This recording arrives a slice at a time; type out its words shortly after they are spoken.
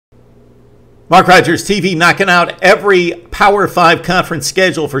Mark Rogers TV knocking out every Power 5 conference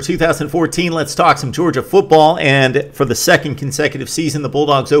schedule for 2014. Let's talk some Georgia football. And for the second consecutive season, the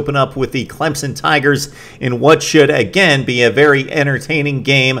Bulldogs open up with the Clemson Tigers in what should, again, be a very entertaining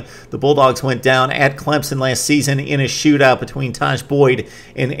game. The Bulldogs went down at Clemson last season in a shootout between Taj Boyd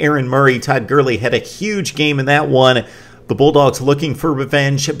and Aaron Murray. Todd Gurley had a huge game in that one. The Bulldogs looking for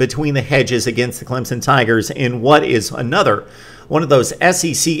revenge between the hedges against the Clemson Tigers in what is another one of those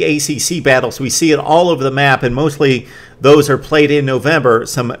SEC, ACC battles. We see it all over the map, and mostly those are played in November.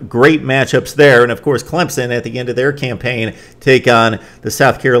 Some great matchups there. And, of course, Clemson, at the end of their campaign, take on the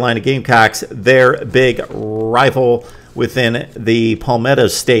South Carolina Gamecocks, their big rival within the Palmetto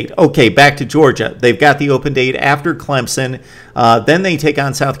State. Okay, back to Georgia. They've got the open date after Clemson. Then they take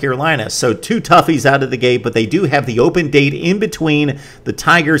on South Carolina. So two toughies out of the gate, but they do have the open date in between the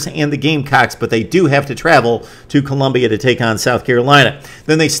Tigers and the Gamecocks, but they do have to travel to Columbia to take on South Carolina.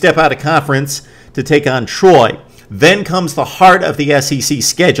 Then they step out of conference to take on Troy. Then comes the heart of the SEC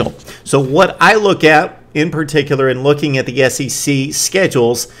schedule. So what I look at in particular in looking at the SEC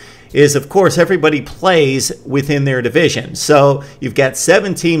schedules is, of course, everybody plays within their division. So you've got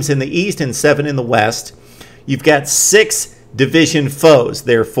 7 teams in the East and 7 in the West. You've got 6 division foes,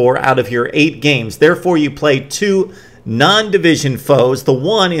 therefore, out of your 8 games. Therefore, you play 2 non-division foes. The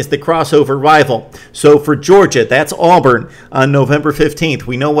one is the crossover rival. So for Georgia, that's Auburn on November 15th.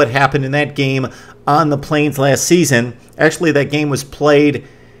 We know what happened in that game on the Plains last season. Actually, that game was played,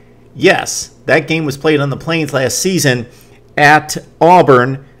 yes, that game was played on the Plains last season at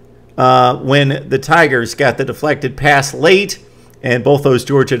Auburn, when the Tigers got the deflected pass late, and both those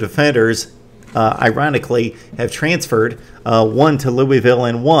Georgia defenders, ironically, have transferred, one to Louisville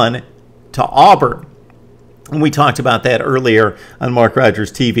and one to Auburn. And we talked about that earlier on Mark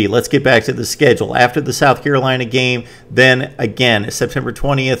Rogers TV. Let's get back to the schedule. After the South Carolina game, then again, September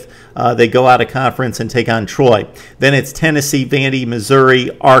 20th, they go out of conference and take on Troy. Then it's Tennessee, Vandy, Missouri,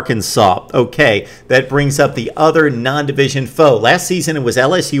 Arkansas. Okay, that brings up the other non-division foe. Last season, it was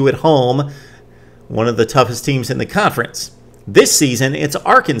LSU at home, one of the toughest teams in the conference. This season, it's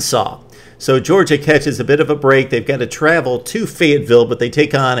Arkansas. So Georgia catches a bit of a break. They've got to travel to Fayetteville, but they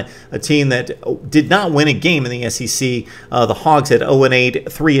take on a team that did not win a game in the SEC. The Hogs at 0-8,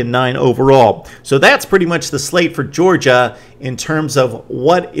 3-9 overall. So that's pretty much the slate for Georgia in terms of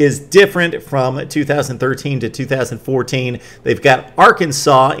what is different from 2013 to 2014. They've got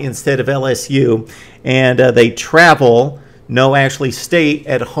Arkansas instead of LSU, and they travel, actually stay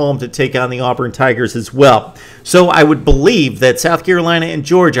at home to take on the Auburn Tigers as well. So I would believe that South Carolina and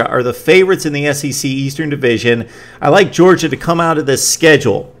Georgia are the favorites in the SEC Eastern Division. I like Georgia to come out of this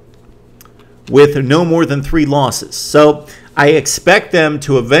schedule with no more than 3 losses. So I expect them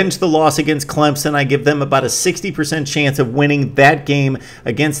to avenge the loss against Clemson. I give them about a 60% chance of winning that game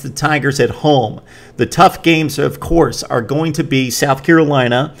against the Tigers at home. The tough games, of course, are going to be South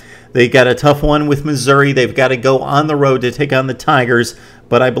Carolina. They got a tough one with Missouri. They've got to go on the road to take on the Tigers,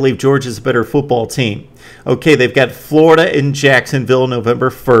 but I believe Georgia's a better football team. Okay, they've got Florida in Jacksonville November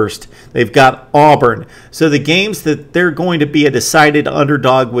 1st. They've got Auburn. So the games that they're going to be a decided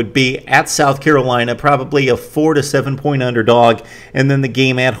underdog would be at South Carolina, probably a 4 to 7 point underdog, and then the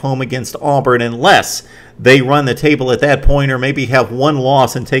game at home against Auburn, unless they run the table at that point or maybe have 1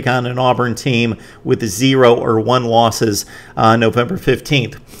 loss and take on an Auburn team with 0 or 1 losses on November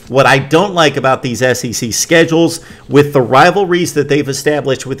 15th. What I don't like about these SEC schedules, with the rivalries that they've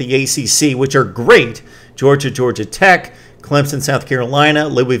established with the ACC, which are great, Georgia, Georgia Tech, Clemson, South Carolina,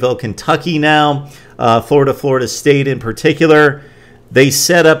 Louisville, Kentucky now, Florida, Florida State in particular, they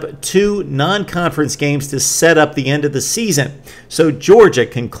set up 2 non-conference games to set up the end of the season. So Georgia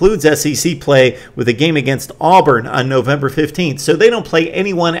concludes SEC play with a game against Auburn on November 15th. So they don't play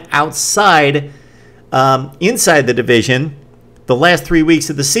anyone outside, inside the division the last 3 weeks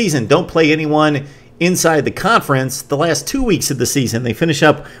of the season. Don't play anyone inside the conference the last 2 weeks of the season. They finish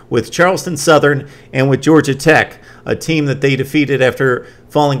up with Charleston Southern and with Georgia Tech, a team that they defeated after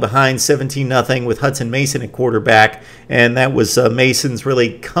falling behind 17-0 with Hudson Mason at quarterback. And that was Mason's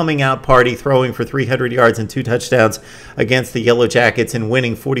really coming out party, throwing for 300 yards and 2 touchdowns against the Yellow Jackets and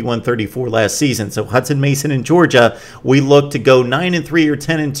winning 41-34 last season. So Hudson Mason and Georgia, we look to go 9-3 or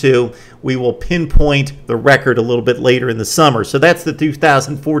 10-2. We will pinpoint the record a little bit later in the summer. So that's the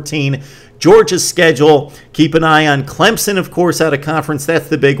 2014 Georgia schedule. Keep an eye on Clemson, of course, out of conference. That's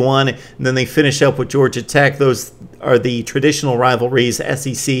the big one. And then they finish up with Georgia Tech. Those are the traditional rivalries,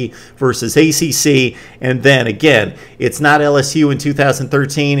 SEC versus ACC. And then, again, it's not LSU in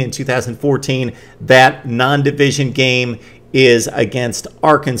 2013. In 2014, that non-division game is against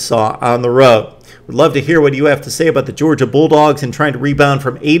Arkansas on the road. Would love to hear what you have to say about the Georgia Bulldogs and trying to rebound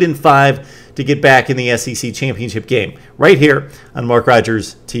from 8-5 to get back in the SEC championship game right here on Mark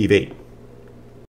Rogers TV.